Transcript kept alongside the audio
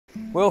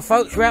Well,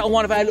 folks, we're out on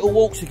one of our little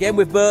walks again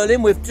with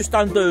Merlin. We've just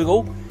done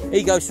Dougal.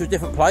 He goes to a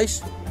different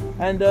place.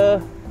 And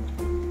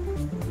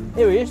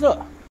here he is,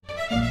 look.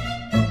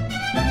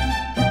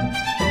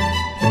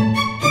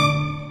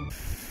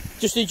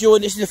 Just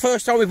enjoying this. Is the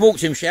first time we've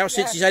walked him, Shao,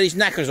 since he's had his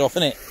knackers off,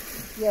 isn't it?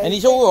 Yeah. And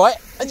he's all right,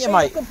 isn't you,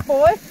 mate? Good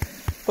boy.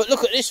 But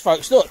look at this,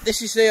 folks. Look,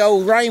 this is the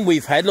old rain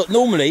we've had. Look,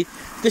 normally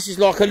this is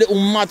like a little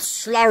mud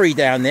slurry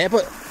down there,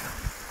 but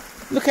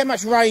look how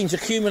much rain's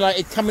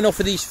accumulated coming off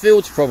of these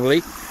fields,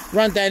 probably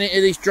run down into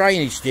these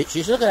drainage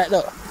ditches. Look at that.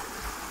 Look.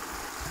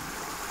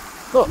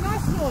 Look.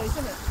 Nice noise,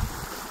 isn't it?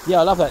 Yeah,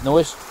 I love that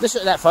noise.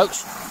 Listen to that,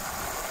 folks.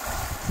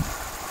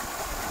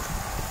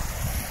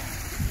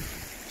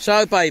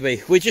 So,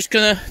 baby, we're just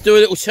going to do a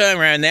little turn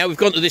around now. We've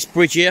gone to this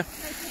bridge here.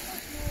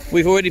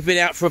 We've already been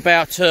out for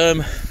about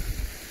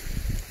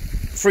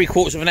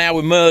 3/4 of an hour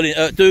with Merlin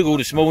at Dougal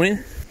this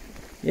morning.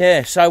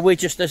 Yeah, so we're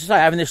just, as I say,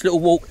 having this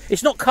little walk.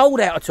 It's not cold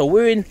out at all.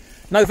 We're in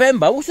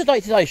November. What's the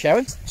date today,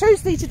 Sharon?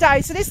 Tuesday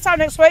today. So this time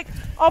next week,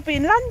 I'll be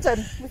in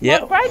London with my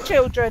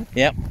grandchildren.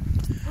 Yep.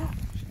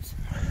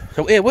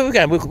 So, yeah, where are we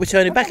going? We're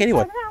turning back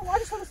anyway. I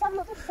just want to have a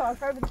look this side,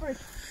 go over the bridge.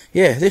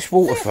 Yeah, this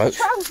water, folks.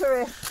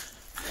 Here.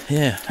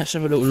 Yeah, let's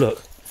have a little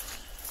look.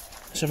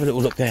 Let's have a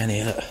little look down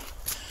here, look.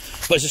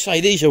 But as I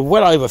say, these are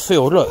well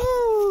overfilled, look.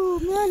 Oh,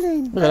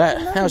 Merlin. Look at that.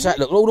 Merlin. How's that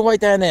look? All the way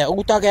down there,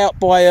 all dug out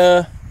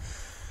by,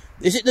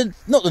 is it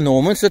not the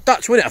Normans, the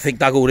Dutch, wasn't it, I think,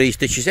 dug all these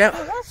ditches out.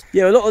 Oh,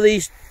 yeah, a lot of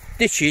these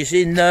ditches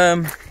in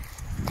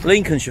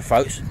Lincolnshire,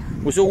 folks,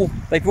 was all,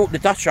 they brought the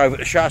Dutch over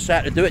to show us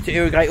how to do it, to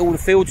irrigate all the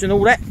fields and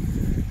all that.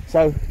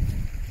 So,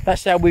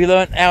 that's how we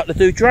learnt how to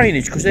do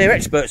drainage, because they're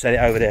experts at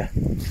it over there.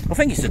 I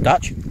think it's the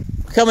Dutch.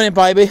 Come on in,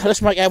 baby.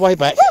 Let's make our way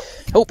back.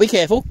 Oh, be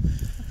careful.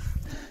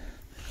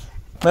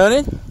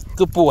 Merlin,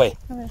 good boy.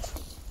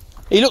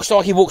 He looks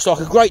like he walks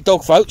like a great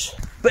dog, folks.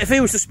 But if he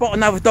was to spot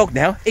another dog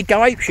now, he'd go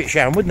apeshit,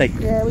 Sharon, wouldn't he?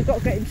 Yeah, we've got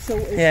to get him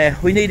sorted. Yeah,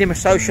 we need him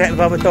associated with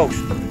other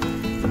dogs.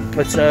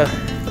 But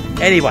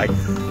anyway,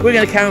 we're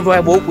going to carry on with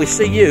our walk. We'll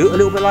see you a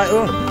little bit later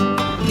on.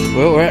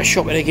 Well, we're out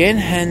shopping again,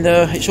 and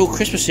it's all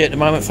Christmassy at the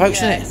moment,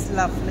 folks, yeah, isn't it? It's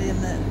lovely,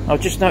 isn't it?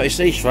 I've just noticed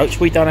these, folks.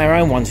 We've done our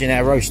own ones in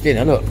our roast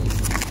dinner. Look.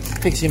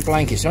 Pigs in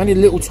blankets, only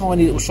little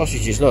tiny little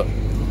sausages, look.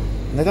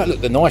 And they don't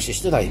look the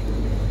nicest, do they?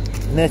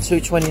 And they're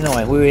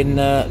 $2.29. We're in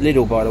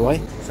Lidl, by the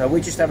way. So we're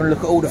just having a look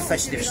at all the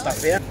festive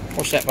stuff here.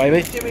 What's that,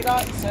 baby? Jimmy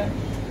likes it.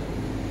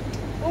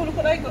 Oh, look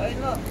what they got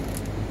in, look.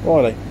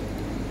 What are they?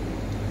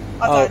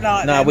 I don't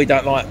like no, them. we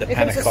don't like the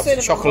panna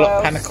cotta,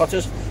 chocolate panna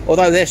cottas.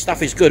 Although their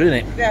stuff is good, isn't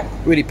it? Yeah.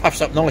 Really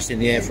puffs up nice in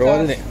the air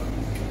fryer, doesn't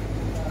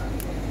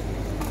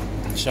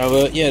it?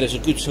 So, yeah, there's a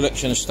good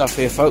selection of stuff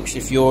here, folks,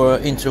 if you're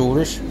into all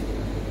this.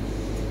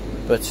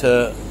 But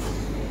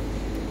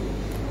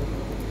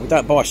we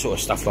don't buy sort of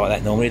stuff like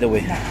that normally, do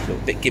we? No. It's a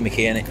bit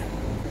gimmicky, isn't it?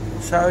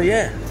 So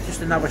yeah,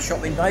 just another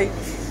shopping day.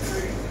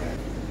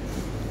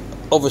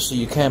 Obviously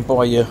you can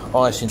buy your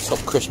icing top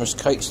Christmas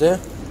cakes there.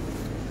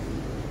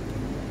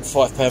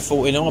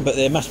 £5.49, but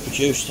they're mass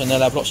produced and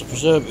they'll have lots of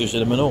preservatives in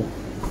them and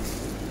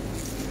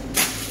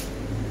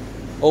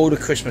all the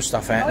Christmas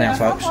stuff out now,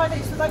 folks.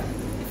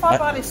 If I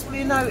buy this, will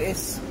you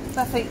notice?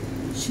 I think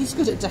she's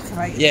good at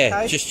decorating.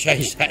 Yeah, just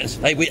change that and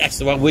say that's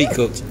the one we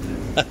cooked.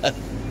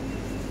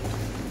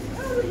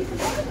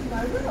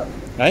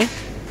 Hey?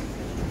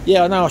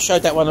 Yeah, I know, I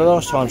showed that one the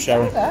last time,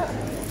 Sharon.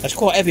 That's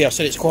quite heavy, I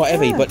said it's quite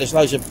heavy, but there's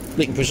loads of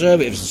blinking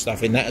preservatives and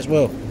stuff in that as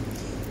well.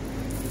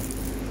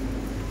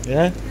 You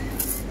know?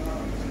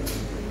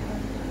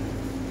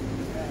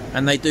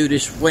 And they do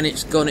this when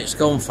it's gone,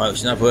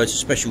 folks. In other words,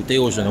 special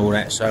deals and all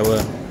that,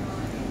 so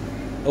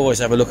always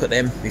have a look at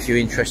them if you're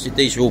interested.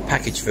 These are all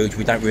packaged foods.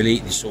 We don't really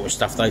eat this sort of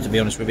stuff though, to be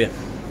honest with you.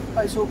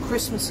 Oh, it's all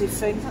Christmassy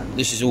thing.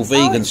 This is all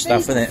vegan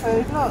stuff, isn't it?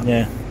 Food, look.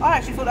 Yeah. I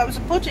actually thought that was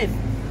a pudding.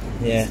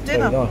 Yeah, it's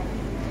dinner.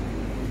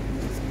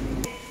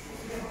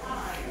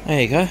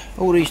 There you go.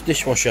 All these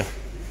dishwasher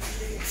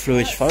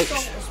fluids,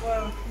 folks.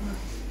 Well.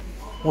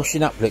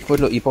 Washing up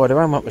liquid. Look, you buy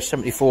their own up for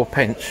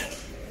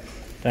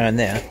 74p down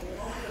there.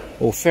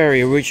 Or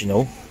Fairy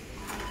Original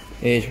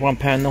is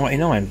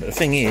 £1.99. But the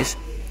thing is,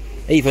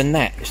 even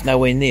that is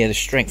nowhere near the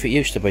strength it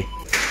used to be.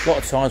 A lot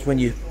of times when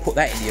you put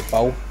that in your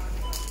bowl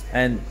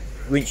and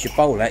rinse your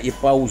bowl out, your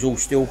bowl's all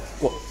still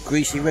got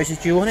greasy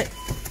residue on it.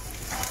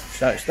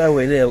 So it's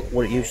nowhere near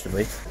what it used to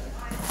be.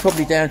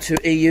 Probably down to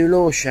EU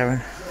laws,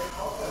 Sharon.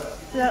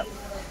 Yep.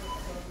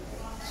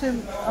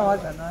 Oh, I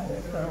don't know.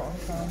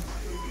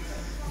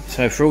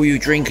 So for all you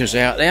drinkers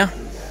out there,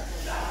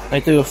 they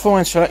do a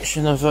fine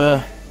selection of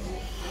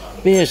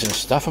beers and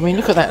stuff. I mean,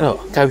 look at that,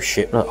 look. Ghost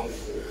ship, look.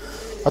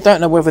 I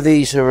don't know whether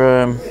these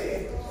are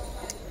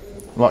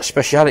like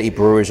speciality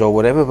breweries or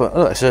whatever, but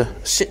look, it's a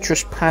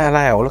citrus pale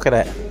ale. Look at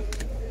that.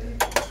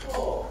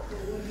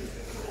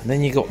 And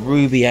then you got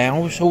ruby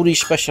owls, all these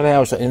special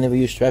owls that they never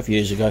used to have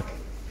years ago.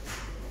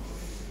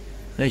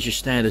 There's your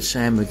standard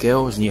San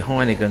Miguel's and your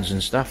Heinekens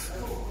and stuff.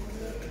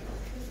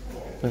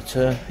 But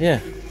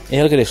yeah,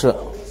 look at this,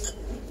 look.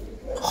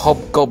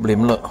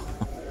 Hobgoblin, look.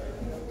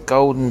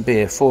 Golden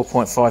beer,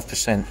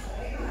 4.5%.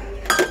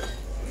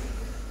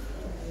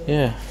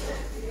 Yeah.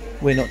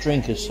 we're not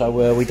drinkers,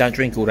 so we don't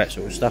drink all that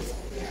sort of stuff.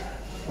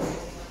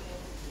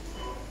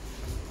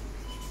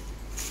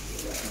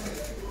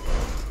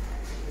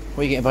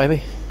 What are you getting,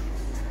 baby?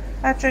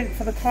 A drink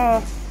for the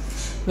car.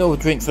 No,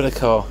 drink for the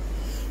car.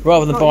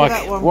 Rather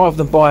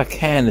than buy a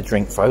can of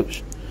drink,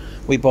 folks,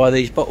 we buy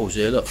these bottles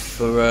here. Look,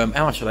 for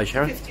how much are they,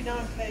 Sharon?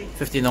 59p.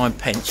 59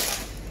 pence.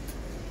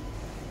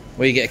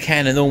 Where you get a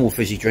can of normal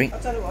fizzy drink.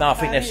 I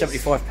think there's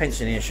 75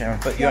 pence in here, Sharon,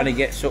 but you only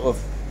get sort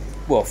of,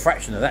 well, a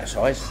fraction of that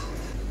size.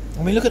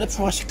 I mean, look at the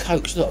price of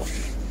Cokes. Look,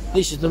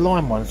 this is the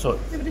lime one. Look.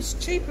 Yeah, but it's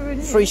cheaper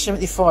in here.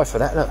 $3.75 for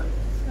that. Look.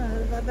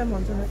 No, like them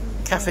ones, isn't it?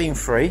 Caffeine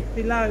free.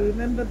 Below,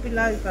 remember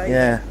below, baby.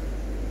 Yeah.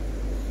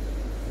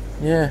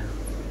 Yeah.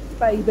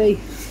 Baby.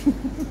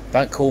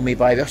 Don't call me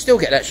baby. I still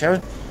get that,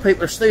 Sharon.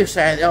 People are still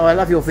saying, oh, I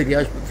love your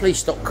videos, but please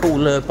stop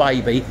calling her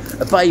baby.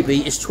 A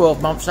baby is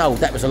 12 months old.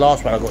 That was the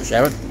last one I got,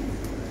 Sharon.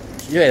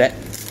 Did you hear that?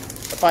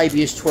 A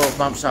baby is 12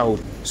 months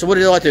old. So what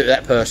did I do to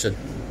that person?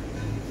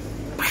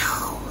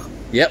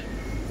 Yep.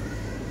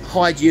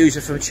 Hide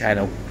user from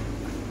channel.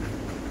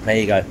 There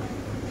you go.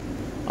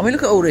 I mean,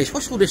 look at all this.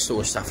 What's all this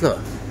sort of stuff? Look.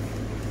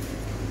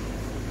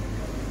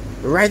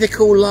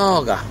 Radical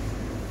lager.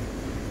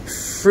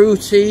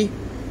 Fruity,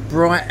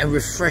 bright and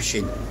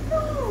refreshing.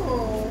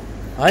 Oh.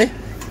 Hey?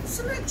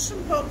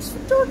 Selection box for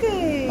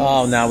doggies.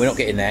 Oh no, we're not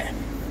getting that.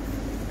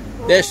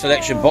 There's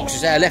selection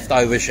boxes that are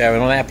leftovers,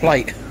 Sharon, on our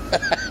plate.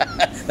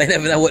 They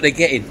never know what they're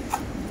getting.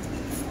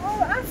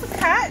 Oh, and for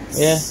cats.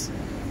 Yeah.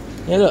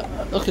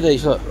 Yeah, look at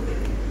these, look.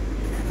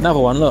 Another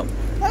one, look.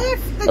 They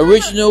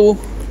Original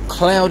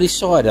cloudy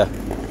cider.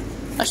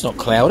 That's not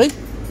cloudy.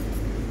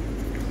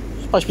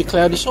 It's supposed to be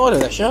cloudy cider,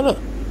 that, Sharon, look.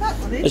 That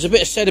one is. There's a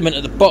bit of sediment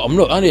at the bottom,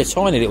 look, only a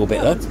tiny little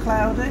bit though. It's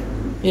cloudy.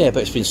 Yeah,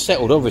 but it's been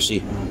settled,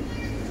 obviously.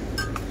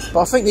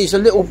 But I think these are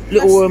little.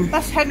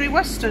 That's Henry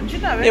Weston, do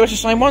you know it? Yeah, it's the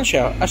same one,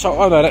 Sharon. That's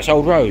oh no, that's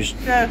Old Rose.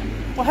 Yeah.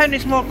 Well,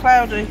 Henry's more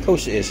cloudy. Of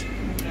course it is.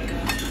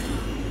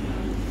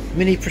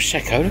 Mini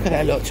Prosecco, look at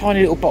that, look,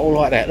 tiny little bottle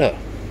like that, look.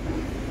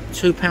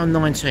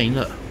 £2.19,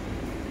 look.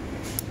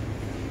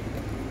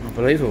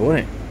 Unbelievable,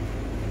 isn't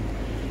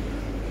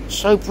it?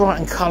 So bright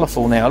and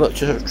colourful now, look,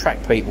 to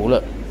attract people,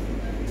 look.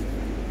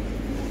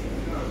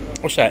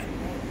 What's that?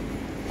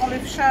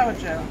 Olive shower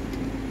gel.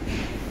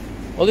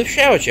 Olive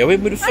shower gel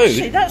in with the food?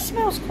 Actually, that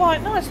smells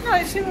quite nice. No,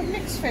 it's in with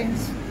mixed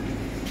things.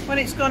 When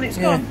it's gone, it's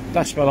gone.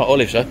 That smells like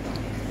olives, though.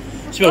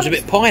 It smells a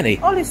bit piney.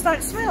 Olives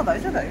don't smell, though,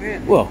 do they,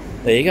 really? Well,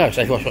 there you go,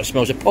 so that's what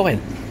smells of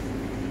pine.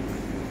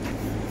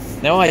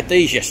 Now, I had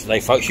these yesterday,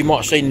 folks. You might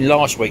have seen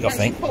last week, I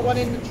think. Put one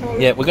in the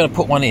trolley. Yeah, we're going to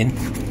put one in.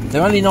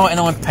 They're only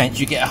 99 pence.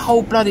 You get a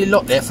whole bloody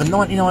lot there for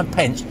 99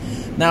 pence.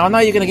 Now, I know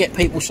you're going to get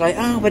people say,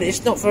 oh, but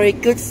it's not very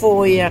good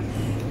for you.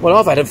 Well,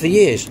 I've had them for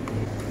years.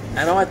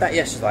 And I had that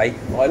yesterday.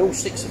 I had all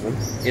 6 of them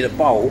in a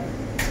bowl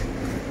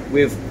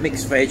with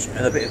mixed veg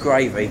and a bit of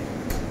gravy.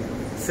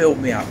 Filled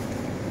me up.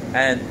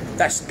 And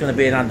that's going to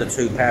be an under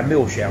 £2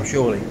 meal, shell,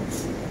 surely.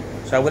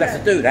 So we'll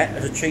have to do that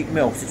as a cheap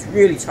meal, because it's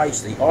really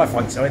tasty. I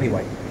think so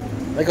anyway.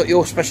 They got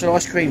your special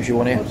ice creams you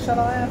want here? Well, shall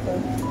I have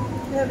them?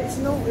 Yeah, but it's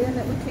naughty, isn't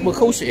it? Well, of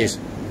course it is.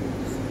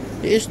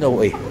 It is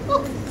naughty.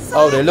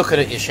 Oh, they're looking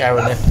at you,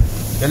 Sharon.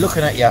 They're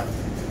looking at you.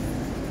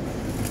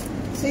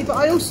 See, but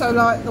I also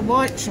like the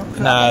white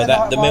chocolate. No,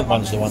 like the mint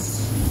one's the one.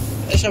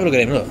 Let's have a look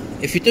at them. Look,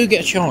 if you do get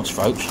a chance,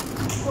 folks,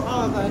 what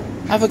are they?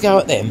 have a go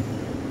at them.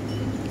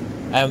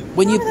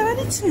 When no, you they're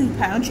only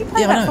 £2. You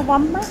pay that for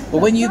one month. But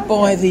when you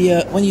buy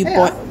the when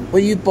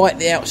you bite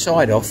the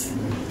outside off,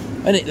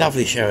 isn't it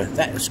lovely, Sharon?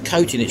 That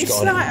coating it's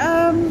got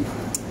on it.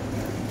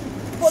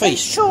 What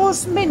Feast.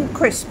 Shaw's mint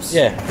crisps.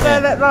 Yeah.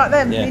 They're like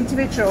them,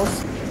 individuals.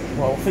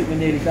 Well, I think we're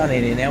nearly done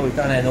in here now. We've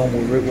done our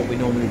normal route, what we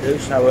normally do.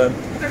 So, do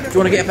you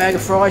want to get a bag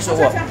of fries or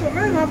what? I've got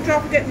room. I'll try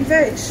and get my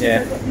veg.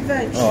 Yeah. I've got my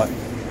veg. All right.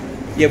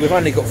 Yeah, we've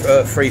only got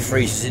 3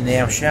 freezers in the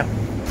house, Shell.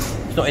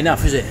 It's not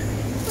enough, is it?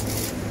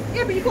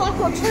 Yeah, but I've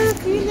got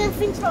turkey and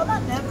everything like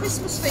that now.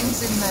 Christmas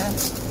things in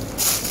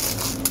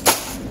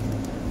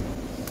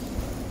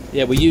there.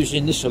 Yeah, we're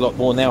using this a lot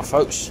more now,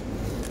 folks,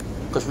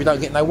 because we don't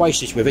get no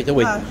wastage with it, do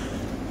we? No.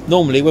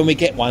 Normally, when we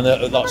get one,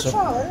 like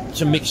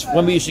some mix,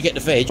 when we used to get the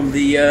veg,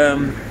 the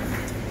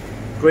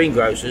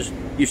greengrocers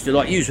used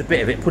to use a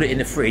bit of it, put it in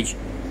the fridge,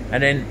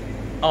 and then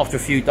after a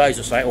few days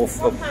or so, or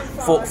 4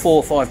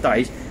 or 5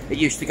 days, it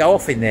used to go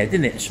off in there,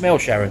 didn't it? The smell,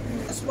 Sharon.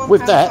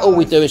 With that, all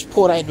we do is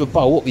pour that into a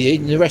bowl, what we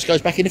eat, and the rest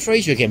goes back in the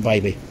freezer again,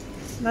 baby.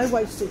 No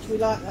wastage, we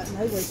like that,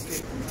 no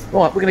wastage.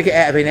 Right, we're going to get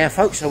out of here now,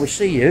 folks, so we'll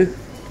see you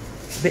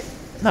a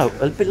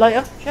bit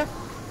later, shall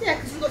we? Yeah,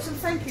 because we've got some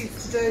thank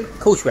yous to do. Of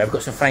course we have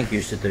got some thank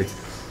yous to do.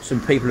 Some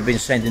people have been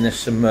sending us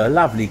some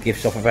lovely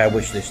gifts off of our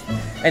wish list.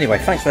 Anyway,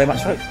 thanks very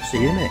much, folks.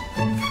 See you in a minute.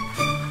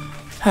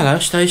 Hello,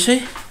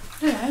 Stacey.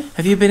 Hello.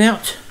 Have you been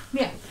out?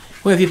 Yeah.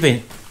 Where have you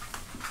been?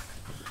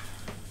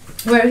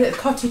 Where is it? The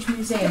Cottage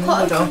Museum.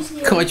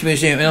 Cottage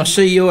Museum. And I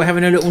see you're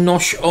having a little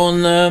nosh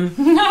on...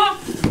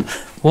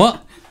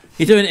 What?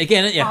 You're doing it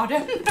again, aren't you?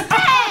 Pardon?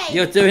 Hey!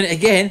 You're doing it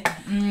again.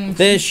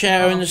 There's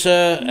Sharon's...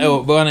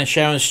 one of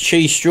Sharon's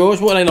cheese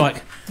straws. What are they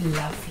like?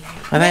 Lovely.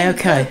 Are they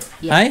okay?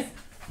 Yes. Eh?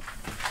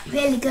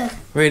 Really good.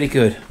 Really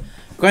good.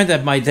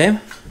 Grandad made them.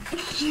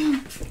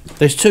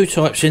 There's two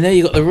types in there.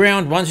 You've got the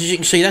round ones, as you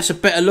can see. That's a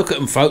better look at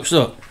them, folks.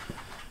 Look.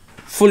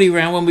 Fully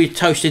round when we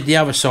toasted the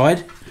other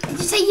side. Did you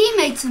say you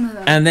made some of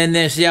them? And then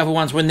there's the other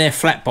ones when they're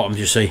flat bottoms,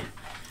 you see.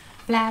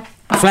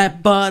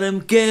 Flat bottom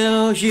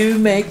girls, you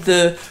make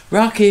the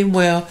rocking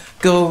well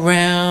go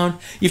round.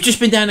 You've just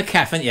been down the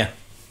cafe, haven't you?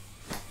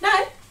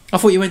 No. I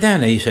thought you went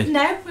down there, you said.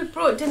 No, we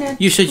brought dinner.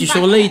 You said you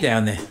saw Lee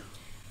down there.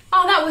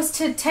 Oh, that was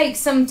to take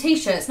some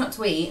t-shirts, not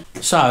to eat.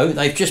 So,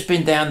 they've just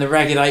been down the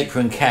Ragged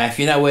Apron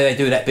cafe. You know where they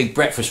do that big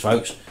breakfast,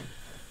 folks?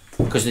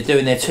 Because they're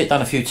doing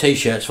done a few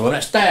t-shirts for them.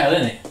 That's Dale,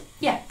 isn't it?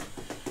 Yeah.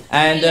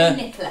 And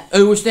Nicola.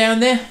 who was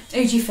down there?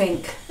 Who do you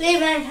think? Lee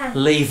Van Camp.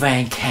 Lee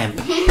Van Camp.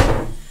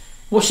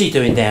 What's he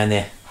doing down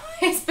there?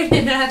 He's been in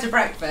and had a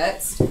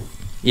breakfast.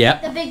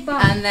 Yeah. The big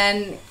bar. And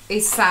then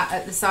he's sat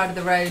at the side of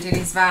the road in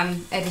his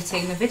van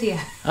editing the video.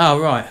 Oh,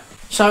 right.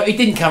 So he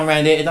didn't come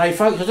round here today,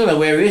 folks. I don't know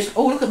where he is.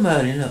 Oh, look at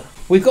Merlin, look.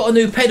 We've got a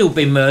new pedal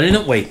bin, Merlin,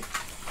 haven't we?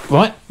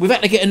 Right, we've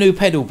had to get a new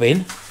pedal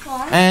bin.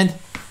 Why? And,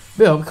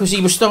 well, because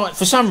he was starting,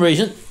 for some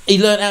reason,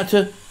 he learnt how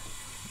to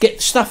get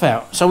the stuff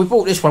out. So we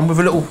bought this one with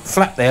a little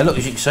flap there, look,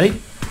 as you can see.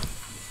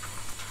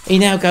 He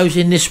now goes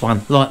in this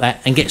one, like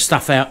that, and gets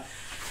stuff out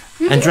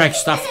and drags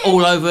stuff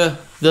all over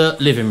the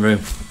living room.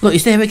 Look,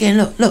 he's there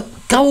again, look.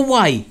 Go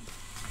away.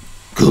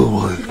 Go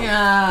away.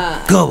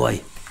 Yeah. Go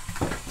away.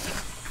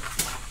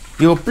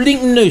 You're a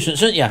blinking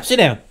nuisance, aren't you? Sit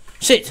down.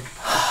 Sit.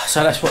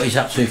 So that's what he's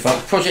up to,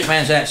 folks. Project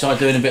Man's outside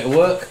doing a bit of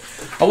work.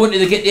 I wanted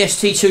to get the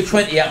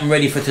ST220 up and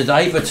ready for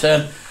today, but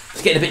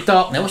it's getting a bit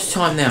dark now. What's the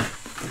time now?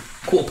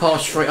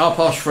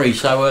 3:15.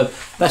 So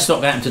that's not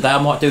going to happen today.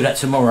 I might do that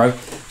tomorrow.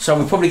 So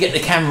we'll probably get the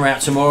camera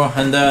out tomorrow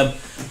and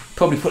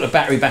probably put the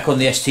battery back on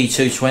the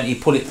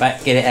ST220, pull it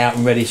back, get it out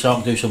and ready so I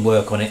can do some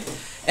work on it.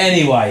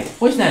 Anyway,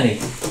 where's Nanny?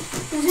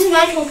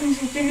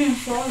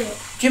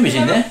 Jimmy's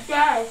in there?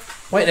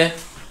 Wait there.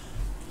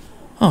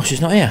 Oh,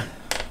 she's not here.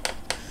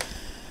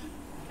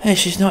 Hey,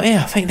 she's not here.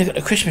 I think they've got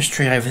the Christmas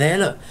tree over there,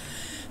 look.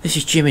 This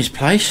is Jimmy's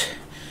place.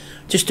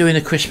 Just doing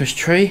the Christmas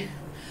tree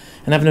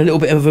and having a little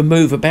bit of a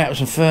move about with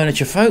some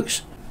furniture,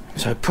 folks.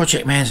 So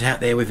Project Man's out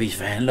there with his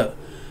van, look.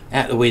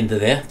 Out the window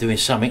there, doing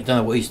something. Don't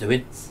know what he's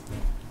doing.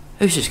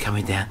 Who's just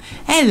coming down?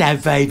 Hello,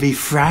 baby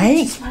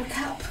Frank. Just woke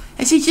up.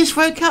 Has he just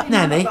woke up,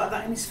 Nanny? Like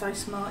that in his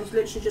face, Mark. He's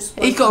literally just.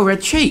 He's got a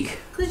red cheek.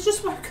 Because he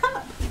just woke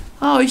up.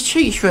 Oh, his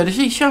cheek's red, is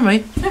he? Show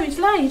me. No, he's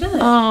laid, isn't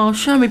it? Oh,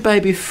 show me,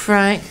 baby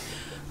Frank.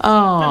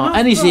 Oh,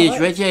 and his ears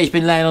red. Yeah, he's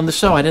been laying on the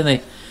side,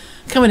 hasn't he?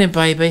 Come on in,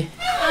 baby.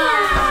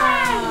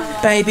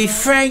 Baby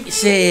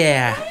Frank's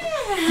here.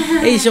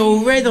 He's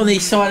all red on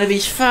his side of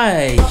his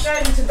face.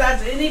 I'm going to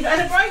Daddy, and he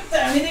had a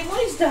breakdown. He didn't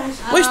want his dad.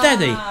 Where's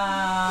Daddy?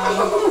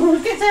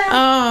 Get out.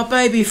 Oh,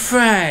 baby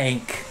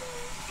Frank.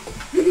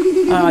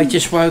 Oh, he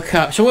just woke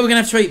up. So what are we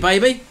going to have to eat,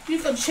 baby?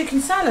 You've got chicken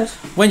salad.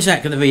 When's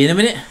that going to be? In a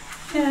minute?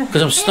 Yeah.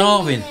 Because I'm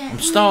starving. I'm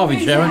starving,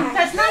 Sharon.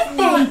 That's not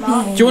right,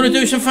 Mark. Do you want to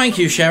do some thank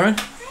you, Sharon?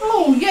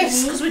 Oh,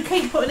 yes, because we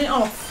keep putting it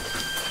off.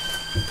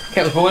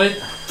 Kettle's boiling.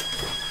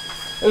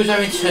 Who's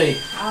having tea?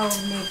 Oh,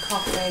 need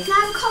coffee. Can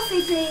I have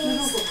coffee, please?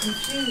 I got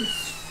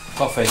confused.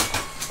 Coffee.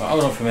 Right,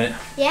 hold on for a minute.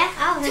 Yeah,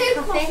 I'll have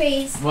two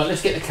coffees. Right,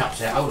 let's get the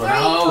cups out. Hold on, Three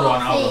hold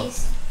on.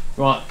 coffees.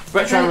 Right,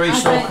 retro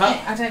restore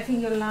cup. I don't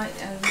think you'll like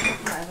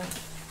whatever.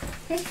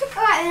 Alright, then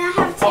I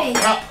have Hot two.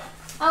 cup.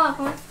 Oh,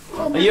 come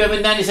on. Are you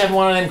having Nanny's having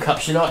one of them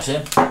cups? She likes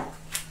them.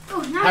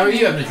 Oh, no. How are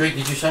you having a drink?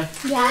 Did you say?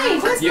 Yeah.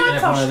 Where's You my can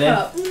have one posh of them.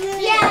 cup?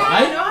 Yeah.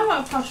 Hey? I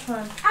want a posh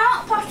one.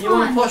 I want a posh You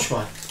want a one. posh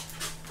one?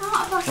 I want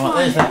a posh Right, one.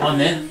 there's that one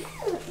then.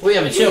 What are you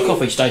having? Tea or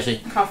coffee,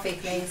 Stacey? Coffee,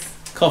 please.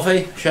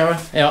 Coffee, Sharon.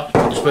 Here, put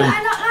the Would spoon.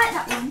 I not like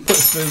that one? Put the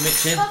spoon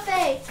mix in.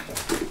 Coffee.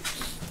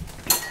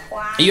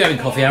 Wow. Are you having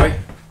coffee, Harry?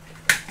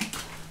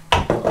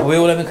 Are we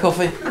all having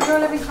coffee? Are you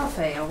all having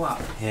coffee or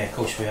what? Yeah, of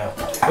course we are.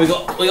 We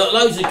got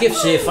loads of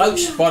gifts here,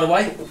 folks. By the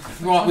way,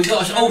 right, we've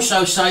got to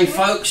also say,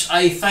 folks,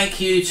 a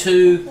thank you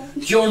to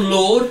John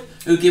Lord,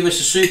 who gave us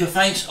a super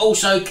thanks.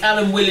 Also,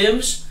 Callum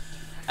Williams,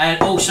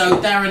 and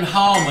also Darren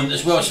Harmon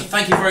as well. So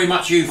thank you very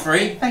much, you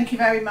three. Thank you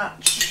very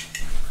much.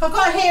 I've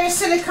got here a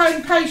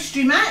silicone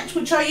pastry mat,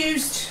 which I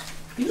used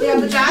the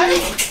other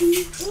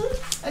day.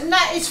 And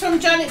that is from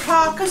Janet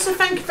Parker, so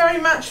thank you very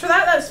much for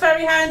that. That's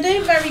very handy,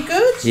 very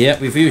good. Yeah,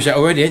 we've used that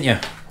already, haven't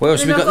you? What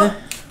else have we I've got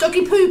there?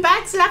 Doggy poo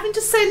bags,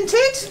 lavender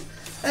scented.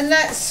 And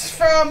that's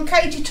from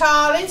Katie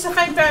Tarling, so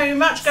thank you very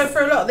much. Go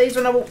through a lot of these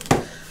when I walk.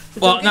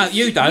 Well, no,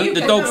 you don't.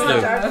 The dogs No,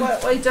 do. I don't.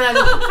 Well, you don't.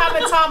 There'll come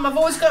a time I've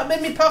always got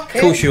them in my pocket.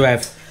 Of course you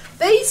have.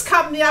 These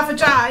come the other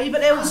day, but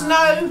there was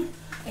no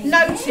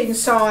note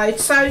inside.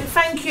 So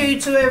thank you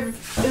to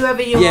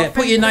whoever you are. Yeah, put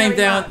Thank your you name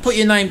very down. much. Put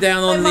your name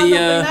down They on might not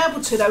the. been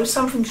able to though.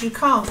 Some things you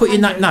can't. Put your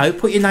can you? no.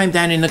 Put your name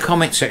down in the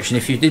comment section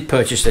if you did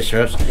purchase this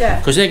for us. Yeah.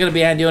 Because they're going to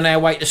be handy on our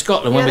way to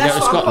Scotland when we go that's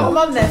to what I put Scotland. them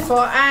on there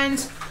for, and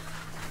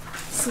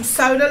some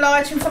solar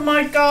lighting for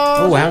my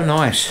garden. Oh, how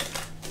nice.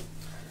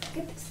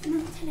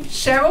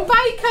 Cheryl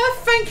Baker,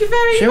 thank you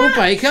very much. Cheryl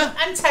Baker.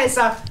 And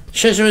Tessa.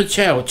 Chezza and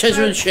Shell.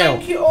 Chezza and Shell.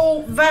 Thank you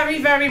all very,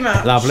 very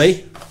much.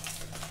 Lovely.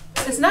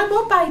 There's no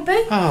more,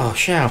 baby. Oh,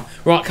 Shell.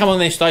 Right, come on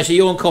then, Stacey.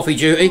 You're on coffee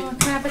duty. Oh,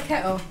 can I have a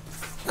kettle?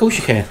 course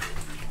you can.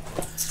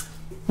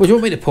 Well, do you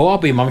want me to pour? I'll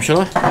be mum,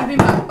 shall I? You be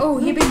mum. Oh,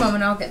 you be mum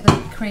and I'll get the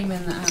cream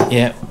in that out.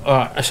 Yeah,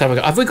 alright, let's have a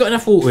go. Have we got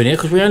enough water in here?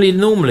 Because we only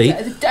normally...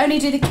 Only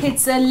do the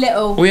kids a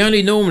little... We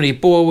only normally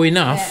boil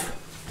enough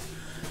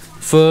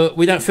for...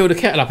 We don't fill the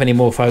kettle up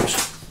anymore,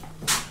 folks.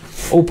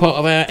 All part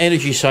of our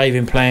energy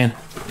saving plan.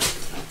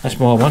 That's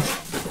my one.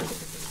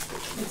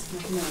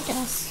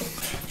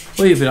 What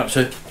have you been up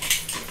to?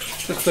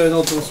 Just doing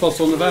odds and sods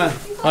on the van.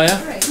 Oh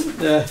yeah?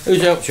 Yeah.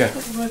 Who's helped you?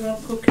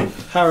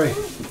 Harry.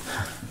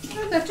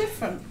 Oh, they're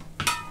different.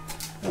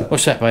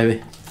 What's that,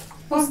 baby?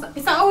 What's that?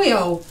 Is that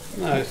oil?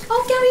 No, it's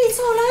Oh, Gary, it's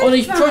all over. Oh,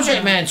 these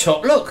Project Man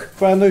top, look!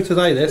 brand new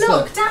today, this.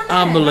 Look, down there.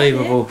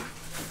 Unbelievable.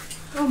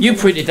 You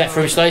printed that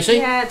for him, Stacey?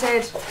 Yeah, I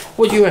did.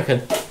 What do you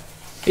reckon?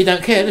 He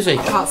don't care, does he?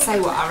 Can't say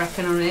what I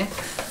reckon on here.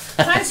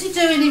 Fancy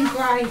doing him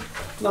grey.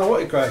 No,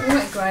 what a great.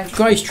 What grey?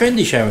 Grey's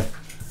trendy, Sharon.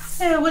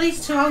 Yeah, well,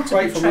 he's too old to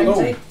Great be from the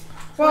trendy.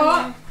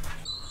 What?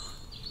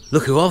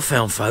 Look who I've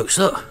found, folks,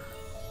 look.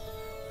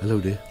 Hello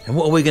there. And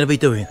what are we going to be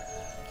doing?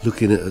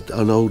 Looking at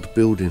an old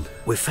building.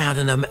 We found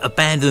an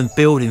abandoned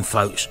building,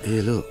 folks.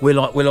 Here, look. We're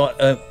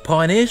like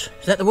pioneers,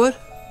 is that the word?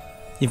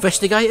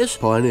 Investigators?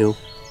 Pioneer.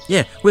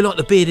 Yeah, we're like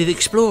the bearded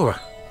explorer.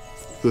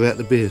 Without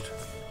the beard.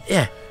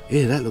 Yeah.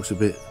 Yeah, that looks a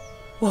bit...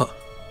 What?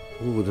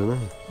 Oh, I don't know.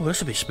 Oh,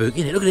 that's a bit spooky,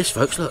 isn't it? Look at this,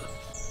 folks, look.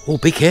 Oh,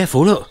 be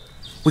careful, look.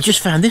 We just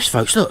found this,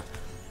 folks, look.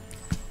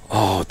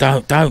 Oh,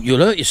 don't, you'll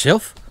hurt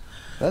yourself.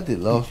 That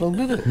didn't last long,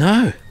 did it?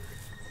 No.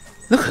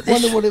 Look at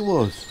this. Wonder what it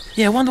was.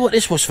 Yeah, I wonder what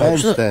this was,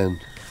 folks, look. Bandstand.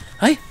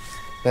 Hey?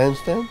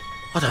 Bandstand?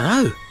 I don't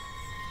know.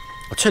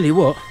 I'll tell you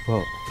what,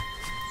 What?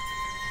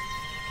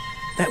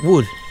 that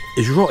wood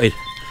is rotted.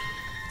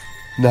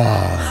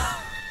 Nah.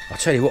 I'll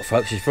tell you what,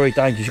 folks, it's very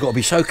dangerous. You've got to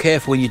be so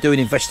careful when you're doing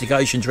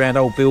investigations around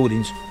old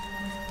buildings.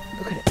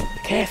 Look at it.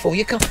 Be careful.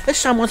 You can't. There's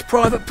someone's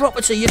private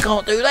property. You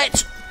can't do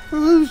that.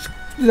 There's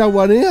no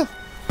one here.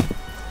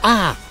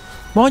 Ah,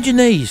 mind your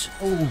knees.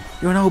 Oh,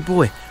 You're an old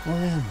boy. I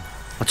am.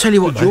 I'll tell you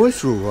The what, though.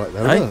 joists are all right,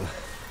 though, Hey? look.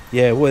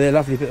 Yeah, well, they're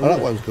lovely. Bit Oh, that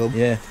one's gone.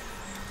 Yeah.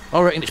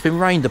 I reckon it's been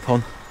rained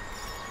upon.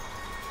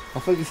 I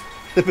think it's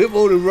a bit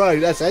more than rain.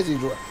 That's acid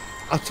rain.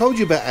 I told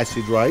you about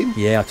acid rain.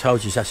 Yeah, I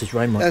told you it's acid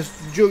rain, mate.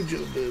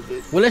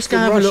 That's... Well, let's go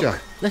and from have a Russia.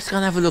 look. Let's go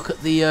and have a look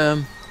at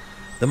the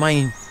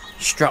main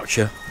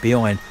structure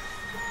behind.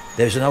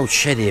 There's an old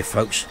shed here,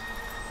 folks.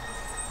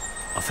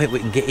 I think we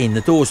can get in.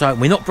 The door's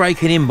open. We're not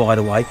breaking in, by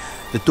the way.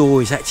 The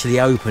door is actually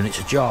open. It's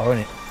ajar,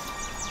 isn't it?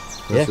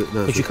 That's Yeah. it, no,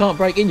 Because it's you can't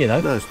break in, you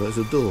know. No, it's not. It's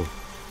a door.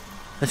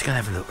 Let's go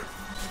and have a look.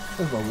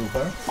 That's my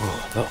wheelbarrow.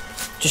 Oh, look.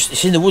 Just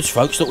it's in the woods,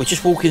 folks. Look, we're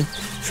just walking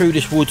through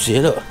this woods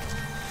here. Look.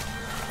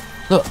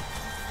 Look.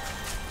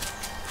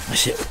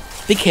 That's it.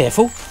 Be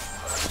careful.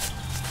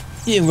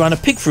 You can run a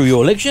pig through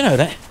your legs, you know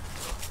that.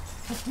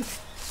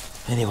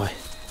 Anyway.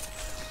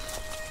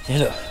 Yeah,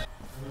 look.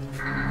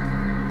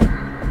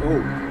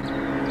 Oh.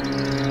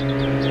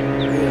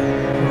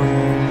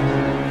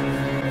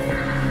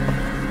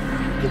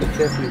 Gotta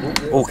carefully walk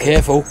there. Oh,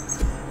 careful.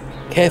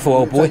 Careful,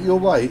 old boy. Take your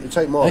weight.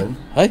 Take mine.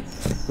 Hey?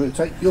 Will it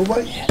take your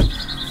weight?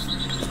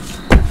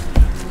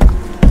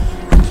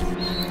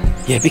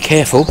 Yeah, be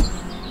careful.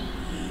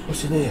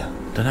 What's in here?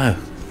 Don't know.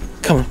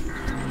 Come on.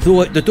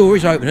 The door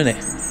is open, isn't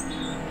it?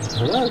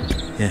 Hello.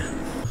 Yeah.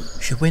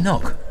 Should we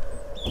knock?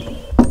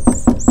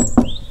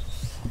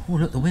 Oh,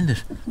 look, the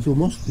windows. It's all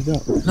mosquitoed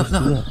up. Look.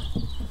 Have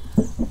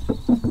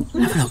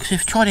a look. See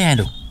if try the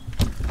handle.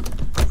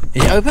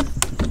 Is it open?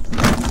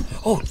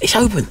 Oh, it's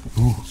open.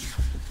 Ooh.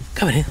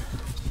 Come in.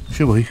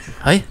 Shall we?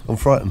 Hey? I'm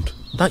frightened.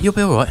 Don't you'll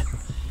be all right.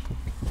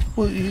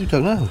 Well, you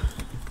don't know.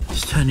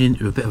 It's turned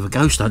into a bit of a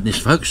ghost hunt, this,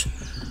 folks.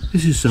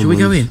 This is Shall we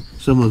go in?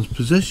 Someone's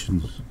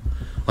possessions.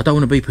 I don't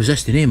want to be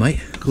possessed in here, mate.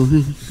 Go on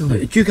in. Go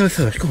on. Do you go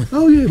first? Go on.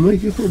 Oh yeah,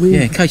 mate. You put me Yeah,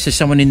 in. in case there's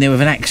someone in there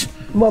with an axe.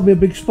 Might be a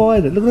big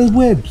spider. Look at those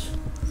webs.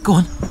 Go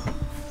on.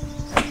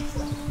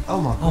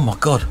 Oh my. Oh my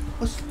God.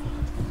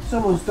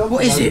 Someone's done.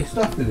 What is it?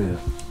 Stuff in here.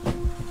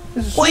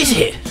 What is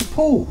it? It's a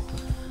pool.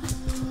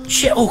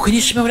 Shit! Oh, can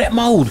you smell that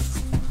mould? I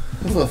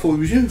thought it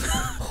was you.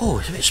 Oh,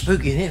 it's a bit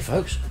spooky in here,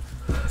 folks.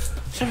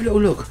 Let's have a little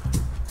look.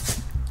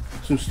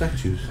 Some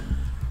statues.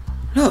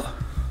 Look.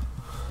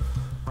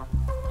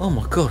 Oh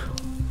my God.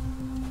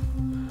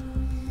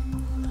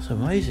 That's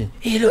amazing.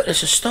 Here, look,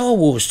 there's a Star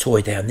Wars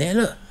toy down there,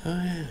 look.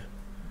 Oh yeah.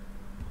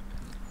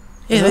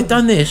 Yeah, they've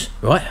done this,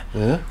 right?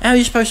 Yeah. How are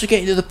you supposed to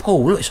get into the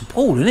pool? Look, it's a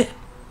pool, isn't it?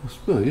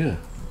 Oh yeah.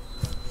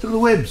 Look at the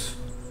webs.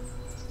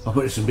 I bet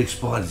there's some big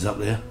spiders up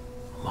there.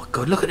 Oh my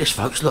God, look at this,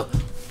 folks, look.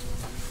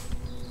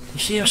 You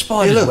see how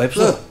spiders' Hey, look, webs,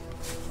 look.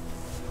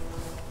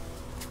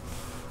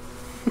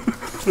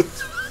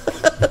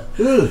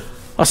 Look.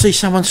 I see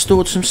someone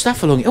stored some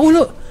stuff along it. Oh,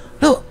 look.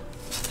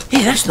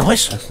 Yeah, that's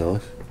nice. That's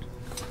nice.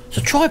 It's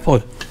a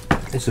tripod.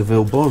 It's a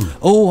Velbon.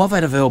 Oh, I've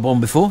had a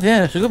Velbon before. Yeah,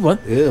 that's a good one.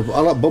 Yeah, but I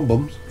like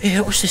bomb-bombs.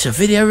 Yeah, what's this, a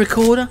video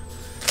recorder?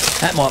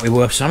 That might be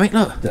worth something,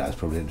 look. That's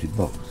probably an empty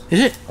box. Is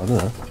it? I don't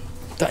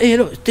know. Here,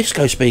 look,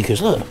 disco speakers,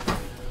 look.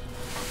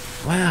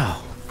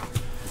 Wow.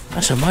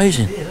 That's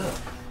amazing. Yeah, look.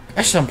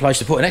 That's some place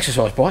to put an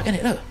exercise bike, isn't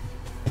it? Look.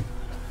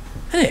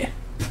 Isn't it?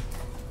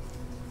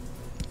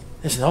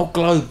 There's an old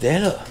globe there,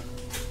 look.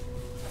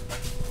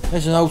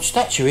 There's an old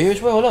statue here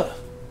as well, look.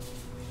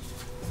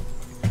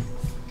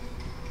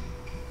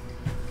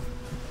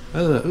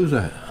 Who's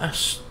that?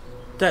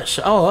 That's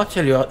oh, I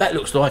tell you what, that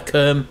looks like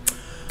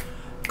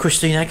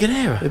Christina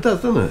Aguilera. It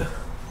does, doesn't it?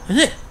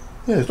 Isn't it?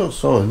 Yeah, it's not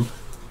signed.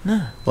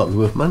 No. Might be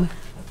worth money.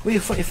 What you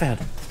found?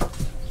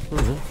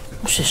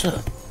 What's this,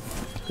 look?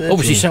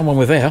 Obviously someone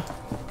with hair.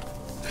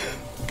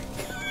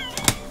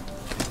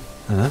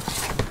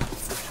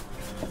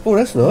 Oh,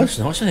 that's nice. That's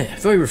nice, isn't it?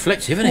 Very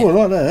reflective, isn't Oh, it?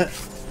 I like that.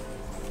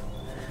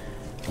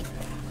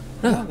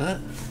 Look. I like that.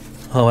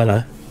 Oh,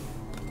 hello.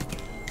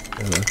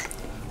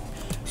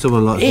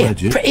 Someone likes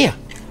magic. Here.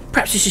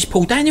 Perhaps this is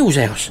Paul Daniels'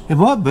 house. It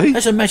might be.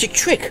 That's a magic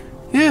trick.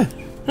 Yeah.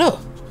 Look.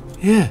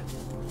 Yeah.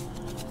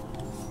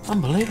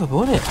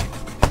 Unbelievable, isn't it?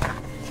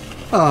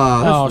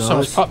 Oh, that's some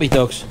nice. puppy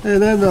dogs. Yeah,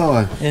 they're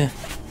nice. Yeah.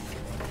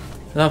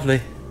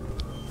 Lovely.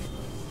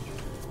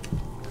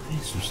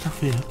 There's some stuff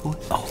here, boy.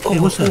 Oh,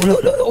 Yeah, what's that? look.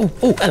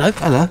 Oh, hello.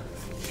 Hello.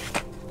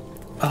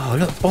 Oh,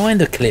 look,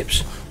 binder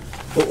clips.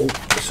 Oh,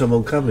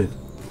 someone coming.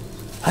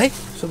 Hey?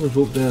 Someone's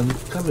walked down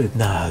coming.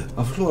 No.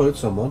 I've sure heard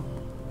someone.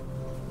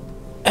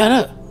 Hey,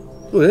 look.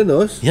 Oh, they're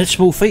nice. You had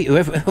small feet,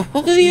 whoever. Look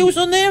at the heels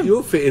on them.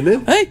 You're fitting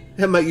them. Hey?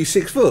 They'll make you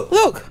 6 foot.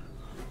 Look.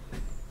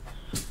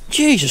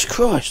 Jesus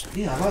Christ.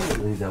 Yeah, I like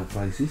looking at these old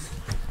places.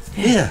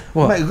 Yeah.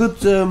 What? Make a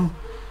good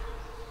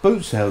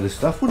boot sale, this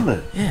stuff, wouldn't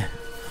it? Yeah.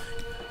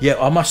 Yeah,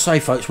 I must say,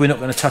 folks, we're not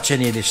going to touch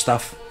any of this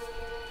stuff.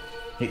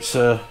 It's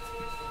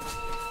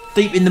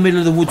deep in the middle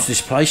of the woods,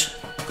 this place.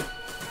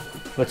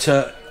 But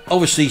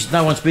obviously,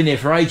 no one's been here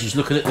for ages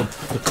looking at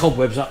the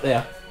cobwebs up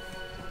there.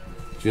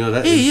 Do you know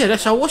that Yeah, is? yeah,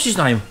 that's how. What's his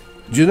name?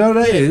 Do you know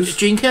that It's is?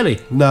 Gene Kelly.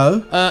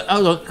 No.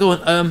 Hold on, go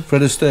on.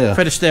 Fred Astaire.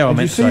 Fred Astaire, I Did you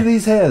meant to see say.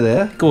 these hair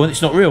there? Go on,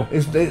 it's not real. He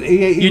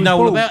You'd was know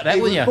all bald. about that,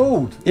 He wouldn't was you?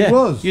 bald. Yeah, He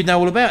was. You'd know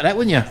all about that,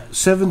 wouldn't you?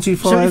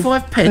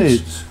 75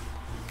 pence.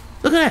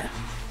 Look at that.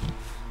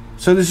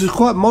 So this is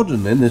quite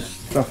modern then, this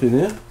stuff in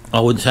here. I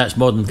wouldn't say it's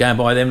modern, going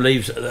by them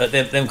leaves,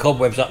 them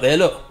cobwebs up there,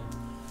 look.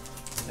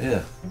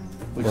 Yeah.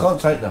 We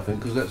can't take nothing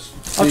because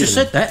that's... I just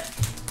said that.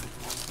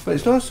 But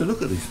it's nice to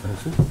look at these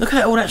things. Look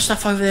at all that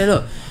stuff over there,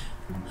 look.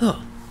 Look,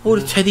 all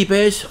the teddy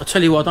bears. I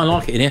tell you what, I don't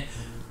like it in here.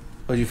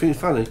 Oh, do you think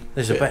it's funny?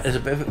 There's a bit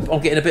of,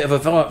 I'm getting a bit of a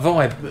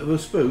vibe. Bit of a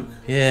spook.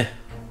 Yeah.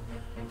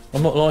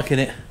 I'm not liking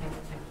it.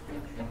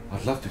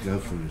 I'd love to go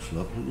through this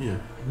lot, wouldn't you?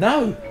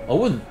 No, I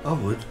wouldn't. I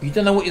would. You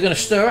don't know what you're going to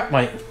stir up,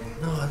 mate.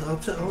 No,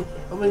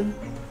 I mean,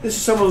 this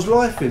is someone's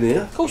life in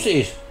here. Of course it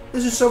is.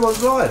 This is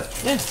someone's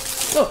life. Yeah.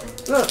 Look,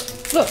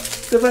 Look,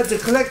 they've had to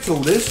collect all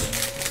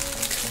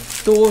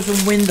this. doors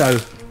and window.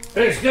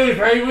 Excuse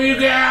me, will you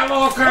get out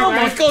of my car? Oh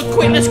my God,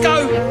 quick, let's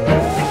go.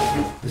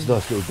 It's a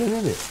nice little thing,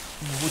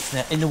 isn't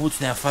it? In the woods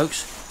now,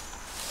 folks.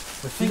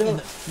 We're thinking know-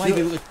 that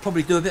maybe we could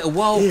probably do a bit of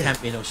wild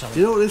camping or Do something.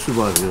 you know what this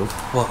reminds me of?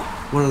 What?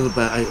 When I was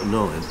about 8 or 9,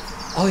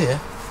 Oh yeah.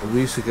 and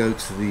we used to go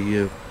to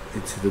the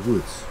into the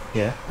woods,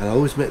 Yeah. and I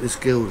always met this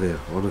girl there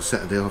on a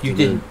Saturday afternoon.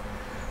 didn't?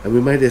 And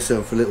we made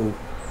ourselves a little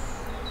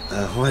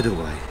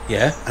hideaway,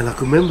 Yeah. and I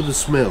can remember the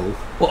smell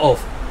What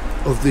of?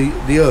 of the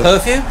earth.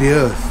 Perfume? The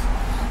earth.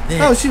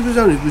 Yeah. Oh, she was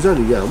only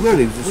young. We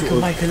only just We sort can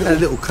of make a had little- a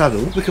little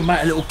cuddle. We can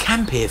make a little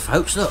camp here,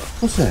 folks. Look.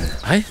 What's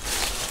that? Hey.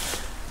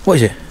 What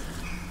is it?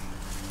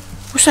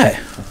 What's that?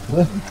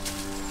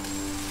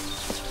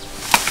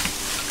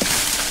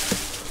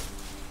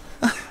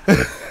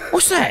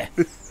 What's that?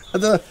 I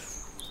don't know.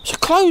 It's a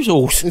clothes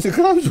horse. It's a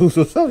clothes horse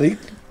or something.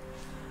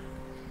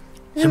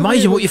 It's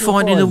amazing what you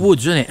find in the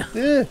woods, isn't it?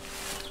 Yeah.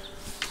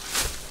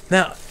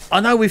 Now, I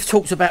know we've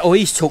talked about, or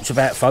he's talked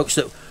about, folks,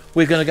 that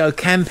we're going to go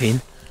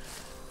camping.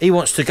 He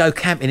wants to go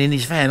camping in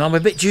his van. I'm a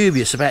bit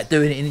dubious about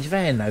doing it in his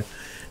van, though,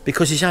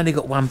 because he's only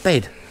got one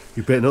bed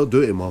You better not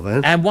do it in my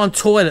van. and one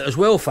toilet as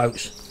well,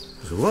 folks.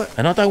 It's alright.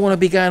 And I don't want to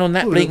be going on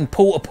that Well, blinking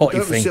porta potty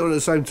Don't sit thing. on at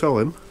the same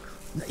time.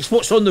 It's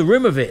what's on the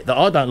rim of it that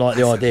I don't like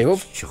the idea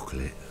of.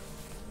 Chocolate.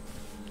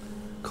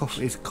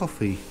 Coffee. It's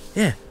coffee.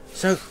 Yeah.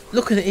 So,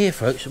 looking at here,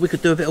 folks, we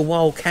could do a bit of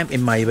wild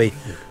camping, maybe.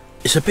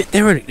 It's a bit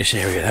derelict, this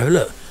area, though.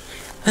 Look,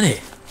 isn't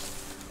it?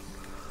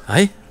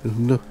 Hey,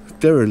 No,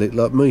 derelict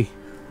like me.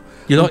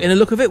 you liking the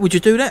look of it? Would you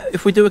do that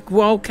if we do a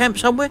wild camp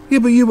somewhere? Yeah,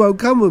 but you won't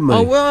come with me.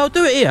 Oh well, I'll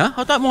do it here.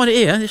 I don't mind it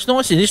here. It's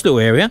nice in this little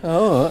area.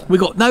 Alright. We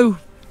got no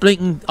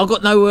blinking. I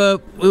got no.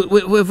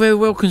 We're very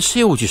well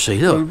concealed. You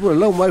see, Well, look. we're a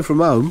long way from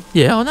home.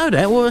 Yeah, I know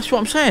that. Well, that's what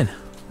I'm saying.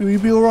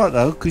 You'll be alright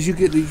though, because you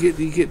get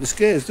the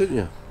scares, don't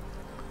you?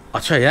 I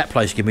tell you, that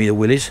place give me the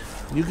willies.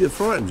 You get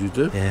frightened, you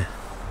do. Yeah.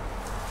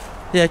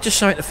 Yeah, just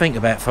something to think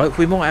about, folks.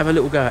 We might have a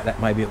little go at that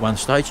maybe at one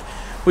stage.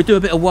 We'll do a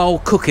bit of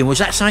wild cooking. Was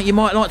that something you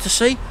might like to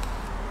see?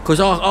 Because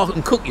I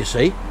can cook, you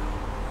see.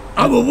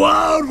 I'm a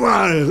wild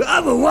one.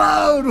 I'm a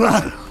wild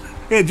one.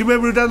 Yeah, do you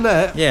remember who done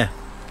that? Yeah.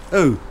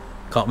 Who?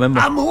 Can't remember.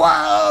 I'm a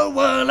wild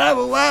one. I'm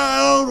a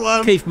wild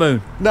one. Keith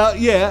Moon. No,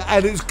 yeah,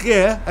 and it's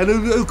and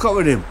who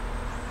copied him?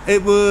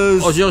 It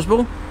was Ozzy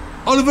Osbourne?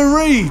 Oliver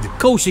Reed. Of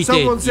course he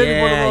Someone did. said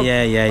in one of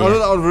my, Yeah. I look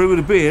like Oliver Reed with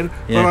a beard,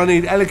 Yeah. but I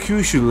need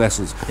elocution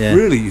lessons. Yeah.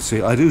 Really, you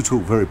see, I do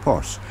talk very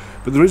posh.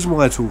 But the reason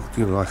why I talk,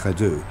 like I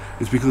do,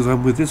 is because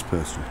I'm with this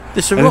person.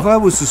 This a And if rock- I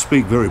was to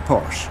speak very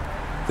posh,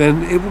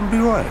 then it wouldn't be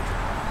right.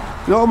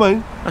 You know what I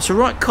mean? That's the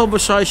right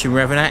conversation we're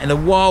having out in the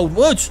wild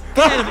woods.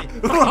 Get out of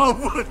it. Wild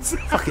woods.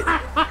 Fuck it.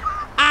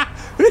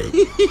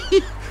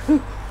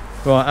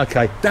 Right,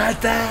 okay.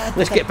 Dad.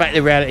 Let's get back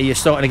to reality. You're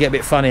starting to get a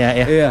bit funny out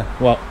here. Yeah.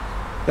 What?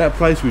 That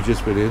place we've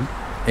just been in,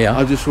 Yeah.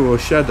 I just saw a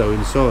shadow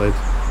inside.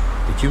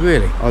 Did you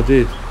really? I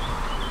did.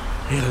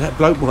 Yeah, that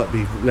bloke might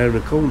be round the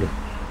corner,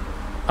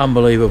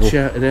 Unbelievable.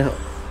 shouting out.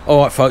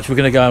 All right, folks, we're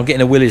going to go. I'm getting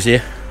the willies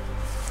here.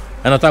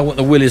 And I don't want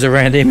the willies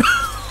around him.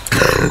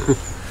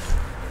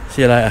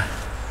 See you later.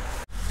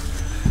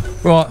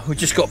 Right, we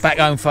just got back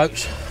home,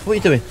 folks. What are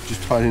you doing?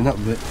 Just tidying up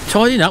a bit.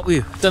 Tidying up with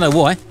you. Don't know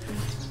why.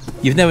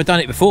 You've never done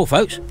it before,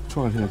 folks.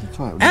 Tidying up the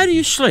tight. How do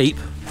you sleep?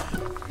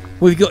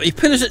 We've got your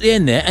pillars at the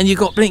end there, and you've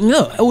got blinking.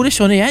 Look, all this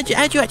on here.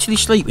 How do you actually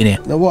sleep in here?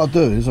 Now what I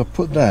do is I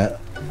put that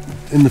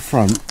in the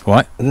front,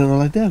 Right. and then I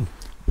lay down.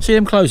 See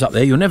them clothes up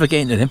there? You'll never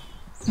get into them.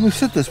 We've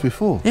said this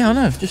before. Yeah, I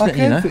know. Just I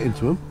letting you can know. fit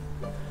into them.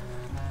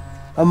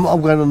 I'm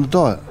going on a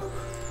diet.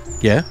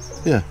 Yeah.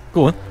 Yeah.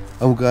 Go on.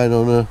 I'm going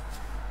on a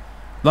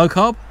Low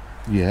carb.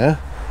 yeah.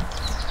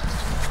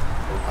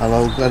 And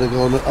I'm going to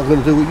go on. I'm going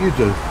to do what you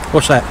do.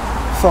 What's that?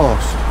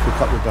 Fast for a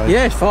couple of days.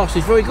 Yeah, it's fast.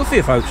 It's very good for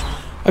you, folks.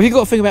 Have you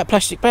got a thing about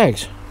plastic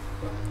bags?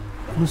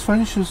 I was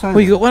finishing saying.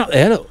 Well, you got one up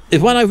there. Look,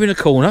 there's one over in the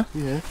corner.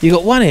 Yeah. You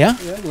got one here.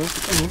 Yeah. Well,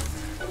 come on.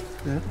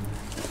 Yeah.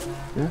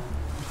 Yeah.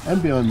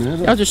 And behind there.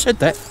 Look. I just said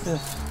that.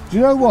 Do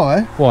you know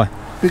why? Why?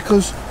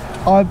 Because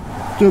I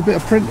do a bit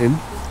of printing,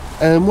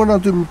 and when I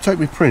do take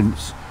my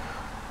prints,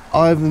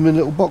 I have them in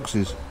little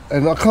boxes,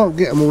 and I can't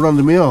get them all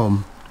under my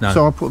arm. No.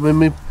 So I put them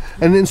in my.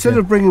 And instead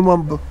of bringing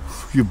one,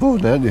 you're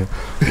bored, aren't you?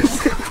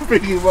 Instead of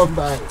bringing one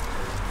back,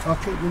 I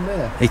keep them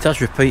there. He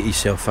does repeat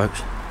himself,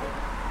 folks.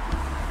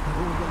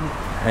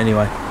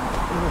 Anyway,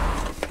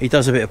 he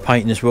does a bit of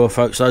painting as well,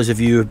 folks. Those of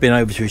you who have been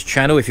over to his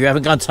channel, if you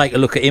haven't gone to take a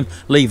look at him,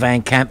 Lee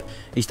Van Camp,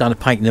 he's done a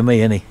painting to me,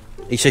 hasn't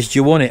he? He says, do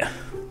you want it?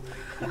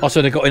 I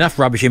said, I've got enough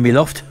rubbish in my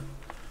loft.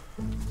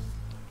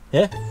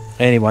 Yeah?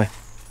 Anyway,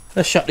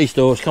 let's shut these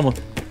doors. Come on.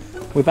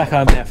 We're back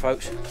home now,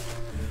 folks.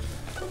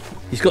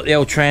 He's got the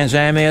old Trans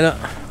Am here, look.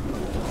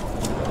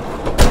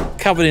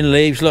 Covered in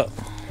leaves, look.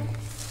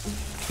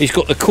 He's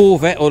got the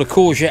Corvette or the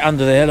Courgette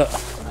under there, look.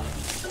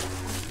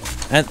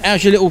 And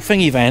how's your little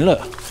thingy van, look.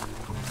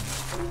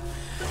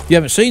 You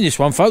haven't seen this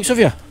one, folks, have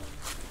you?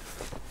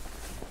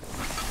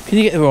 Can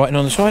you get the writing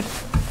on the side?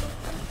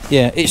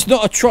 Yeah, it's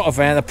not a trotter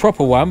van, a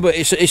proper one, but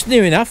it's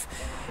near enough.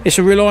 It's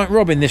a Reliant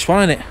Robin, this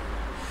one, isn't it?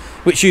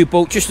 Which you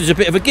bought just as a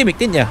bit of a gimmick,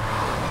 didn't you?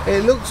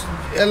 It looks,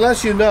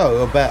 unless you know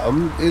about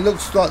them, it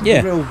looks like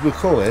Yeah. the real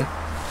McCoy.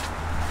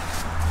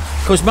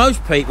 Because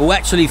most people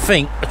actually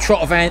think a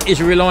trotter van is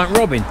a Reliant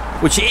Robin,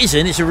 which it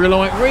isn't. It's a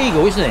Reliant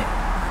Regal, isn't it?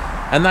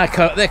 And that's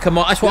what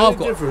I've got.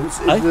 The difference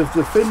is Eh?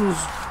 the fins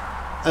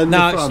and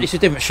No, the front. it's a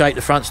different shape.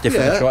 The front's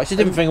different, Yeah, that's right. It's a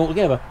different thing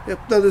altogether. Yeah,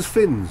 no, there's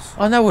fins.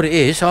 I know what it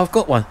is. I've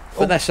got one,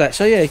 but that's that.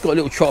 So yeah, he's got a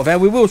little trotter van.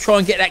 We will try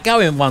and get that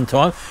going one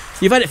time.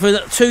 You've had it for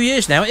 2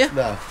 years now, haven't you?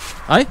 No,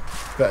 Eh?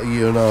 about a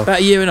year and a half. About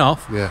a year and a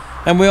half. Yeah.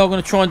 And we are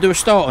going to try and do a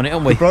start on it,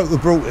 aren't we? The bloke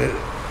that brought it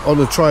on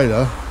the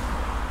trailer,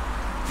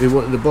 he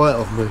wanted to buy it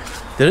off me.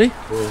 Did he?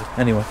 Yeah.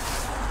 Anyway.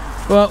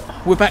 Well,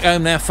 we're back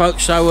home now,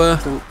 folks. So,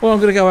 well, I'm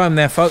going to go home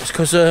now, folks,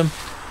 because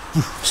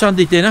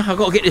Sunday dinner. I've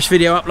got to get this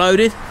video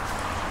uploaded.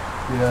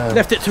 Yeah.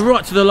 Left it to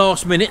right to the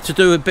last minute to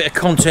do a bit of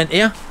content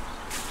here.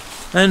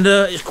 And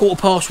it's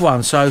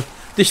 1:15, so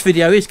this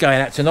video is going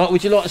out tonight.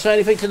 Would you like to say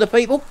anything to the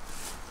people?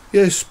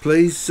 Yes,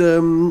 please.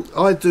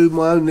 I do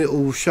my own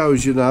little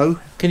shows, you know,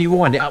 Can you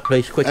wind it up,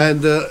 please, quick?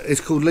 and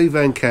it's called Lee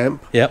Van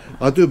Camp. Yep.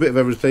 I do a bit of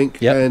everything,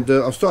 Yep.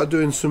 and I've started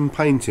doing some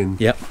painting.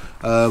 Yep.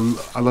 And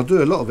I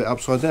do a lot of it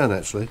upside down,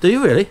 actually. Do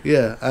you really?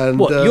 Yeah, and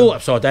What, you're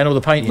upside down or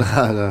the painting?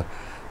 no,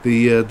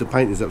 the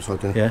painting's upside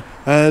down. Yeah.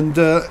 And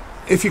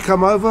if you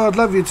come over, I'd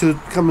love you to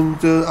come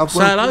and Say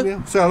hello?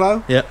 you. Say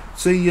hello. Yep.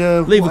 See.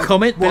 Leave a what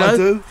comment what I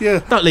below. do. Yeah.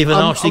 Don't leave a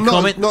nasty I'm not,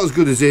 comment. Not as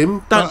good as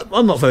him. Don't, But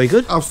I'm not very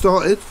good. I've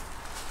started,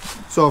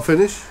 so I'll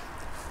finish.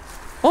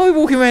 Why are we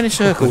walking around in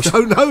circles?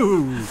 Don't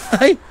know.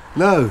 Hey?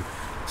 No.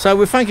 So,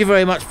 well, thank you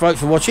very much, folks,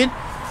 for watching.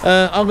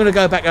 I'm going to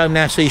go back home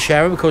now, see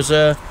Sharon, because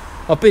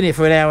I've been here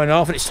for an hour and a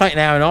half, and it's taken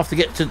an hour and a half to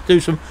get to do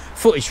some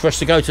footage for us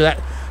to go to that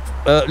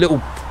little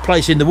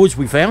place in the woods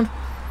we found.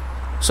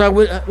 So,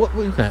 what are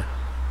we looking at?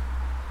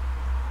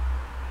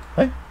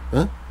 Hey?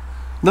 Huh?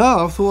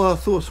 No, I thought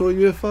I saw a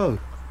UFO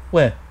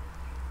Where?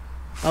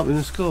 up in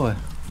the sky.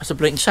 That's a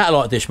blinking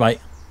satellite dish, mate.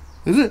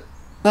 Is it?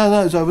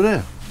 No, it's over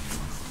there.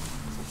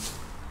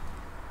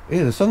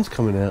 Yeah, the sun's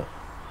coming out.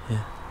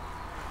 Yeah.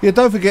 Yeah,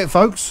 don't forget,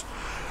 folks,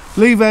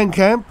 Lee Van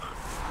Camp.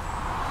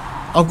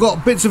 I've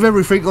got bits of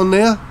everything on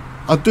there.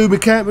 I do my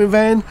camping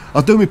van.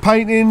 I do my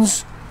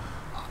paintings.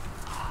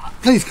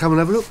 Please come and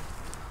have a look.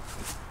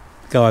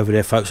 Go over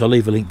there, folks. I'll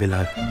leave a link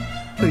below.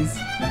 Please.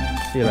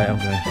 See you later. I'm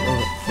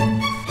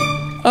going.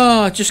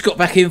 Oh, I just got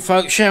back in,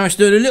 folks. Sharon's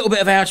doing a little bit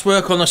of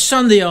housework on a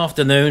Sunday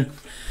afternoon.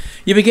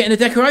 You been getting the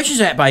decorations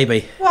out,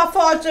 baby? Well, I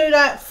thought I'd do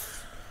that.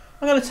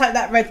 I'm going to take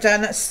that red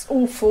down. That's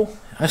awful.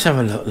 Let's have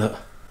a look, look.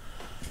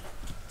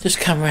 Just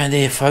come round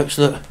here, folks,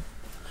 look.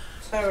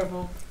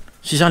 Terrible.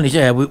 She's only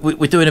there.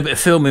 We're doing a bit of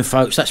filming,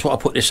 folks. That's what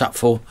I put this up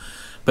for.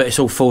 But it's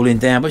all falling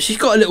down. But she's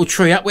got a little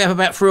tree up. We have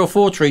about 3 or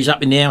 4 trees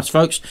up in the house,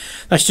 folks.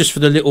 That's just for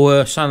the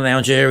little sun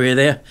lounge area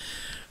there.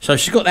 So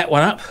she's got that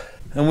one up.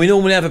 And we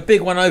normally have a big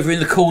one over in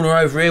the corner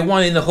over here,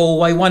 one in the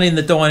hallway, one in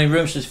the dining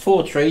room, so there's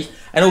 4 trees.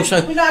 And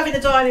also... We're not having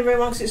the dining room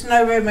because it's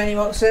no room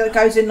anymore, so it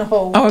goes in the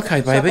hall. Oh, okay,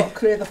 baby. So I've got to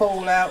clear the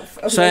hall out.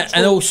 So,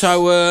 and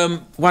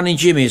also one in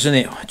Jimmy's, isn't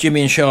it?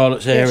 Jimmy and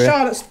Charlotte's area. Yeah,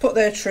 Charlotte's put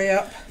their tree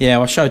up.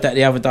 Yeah, I showed that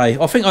the other day.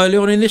 I think early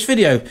on in this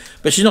video,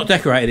 but she's not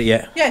decorated it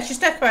yet. Yeah, she's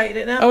decorated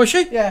it now. Oh, is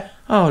she? Yeah.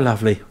 Oh,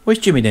 lovely. Where's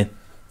Jimmy then?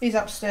 He's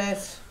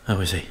upstairs. Oh,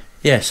 is he?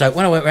 Yeah, so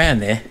when I went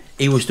round there,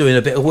 he was doing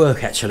a bit of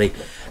work actually.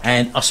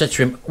 And I said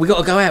to him, we got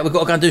to go out, we've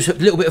got to go and do a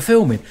little bit of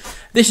filming.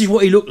 This is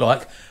what he looked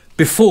like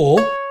before.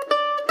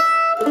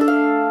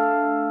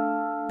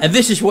 And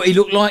this is what he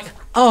looked like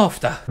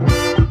after.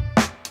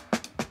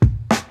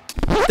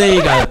 There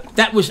you go.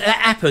 That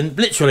happened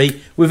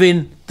literally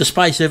within the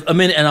space of a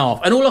minute and a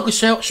half. And all I could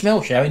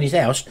smell shower in his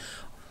house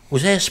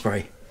was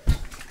hairspray.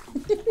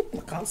 I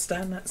can't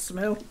stand that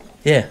smell.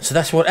 Yeah, so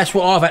that's what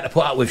I've had to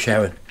put up with,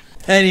 Sharon.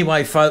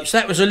 Anyway, folks,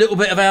 that was a little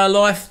bit of our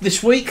life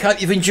this week. Hope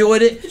you've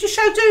enjoyed it. Did you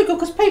show Dougal?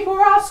 Because people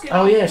were asking.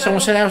 Oh yeah,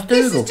 someone said how's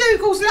Dougal? This is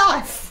Dougal's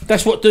life.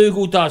 That's what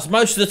Dougal does.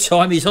 Most of the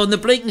time he's on the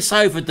blinking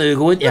sofa,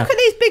 Dougal, isn't you? Look at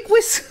these big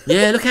whiskers.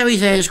 Yeah, look how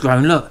his hair's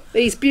grown, look.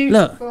 He's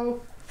beautiful.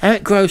 Look, how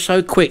it grows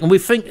so quick. And we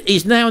think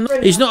he's not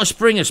a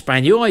Springer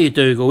Spaniel, are you,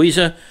 Dougal?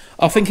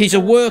 I think he's a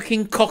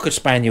working Cocker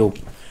Spaniel.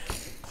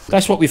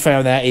 That's what we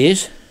found out he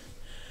is.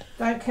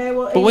 Don't care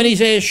what. But when his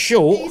hair's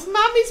short, his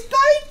mummy's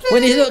baby.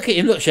 When he look at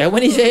him, look, Sharon.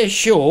 When his hair's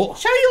short.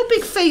 Show your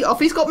big feet off.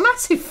 He's got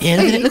massive feet.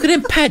 Yeah, look at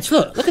them pads.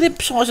 Look at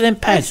the size of them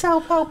pads.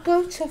 So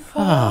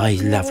beautiful. Oh,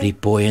 he's a lovely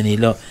boy, and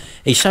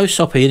he's so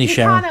soppy, isn't he,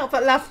 Sharon? You can't help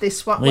but love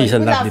this one. He's a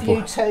we lovely love boy.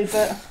 You too,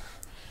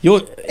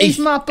 but he's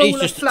my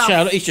ball of fluff.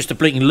 Charlotte, he's just a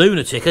blinking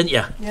lunatic, isn't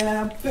you?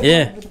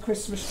 Yeah, with the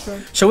Christmas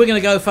tree. So we're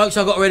going to go, folks.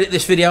 I've got to edit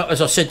this video up,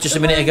 as I said just a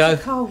minute ago.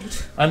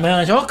 Cold. And my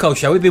eyes are cold,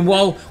 Sharon.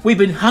 We've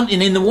been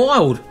hunting in the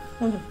wild.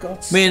 Oh God.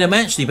 Me and the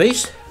Mansley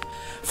beast.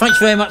 Thanks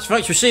very much,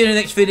 folks. We'll see you in the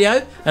next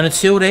video. And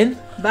until then,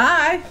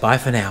 Bye. bye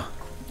for now.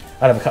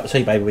 I'll have a cup of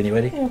tea, baby, when you're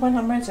ready. Yeah, when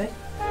I'm ready.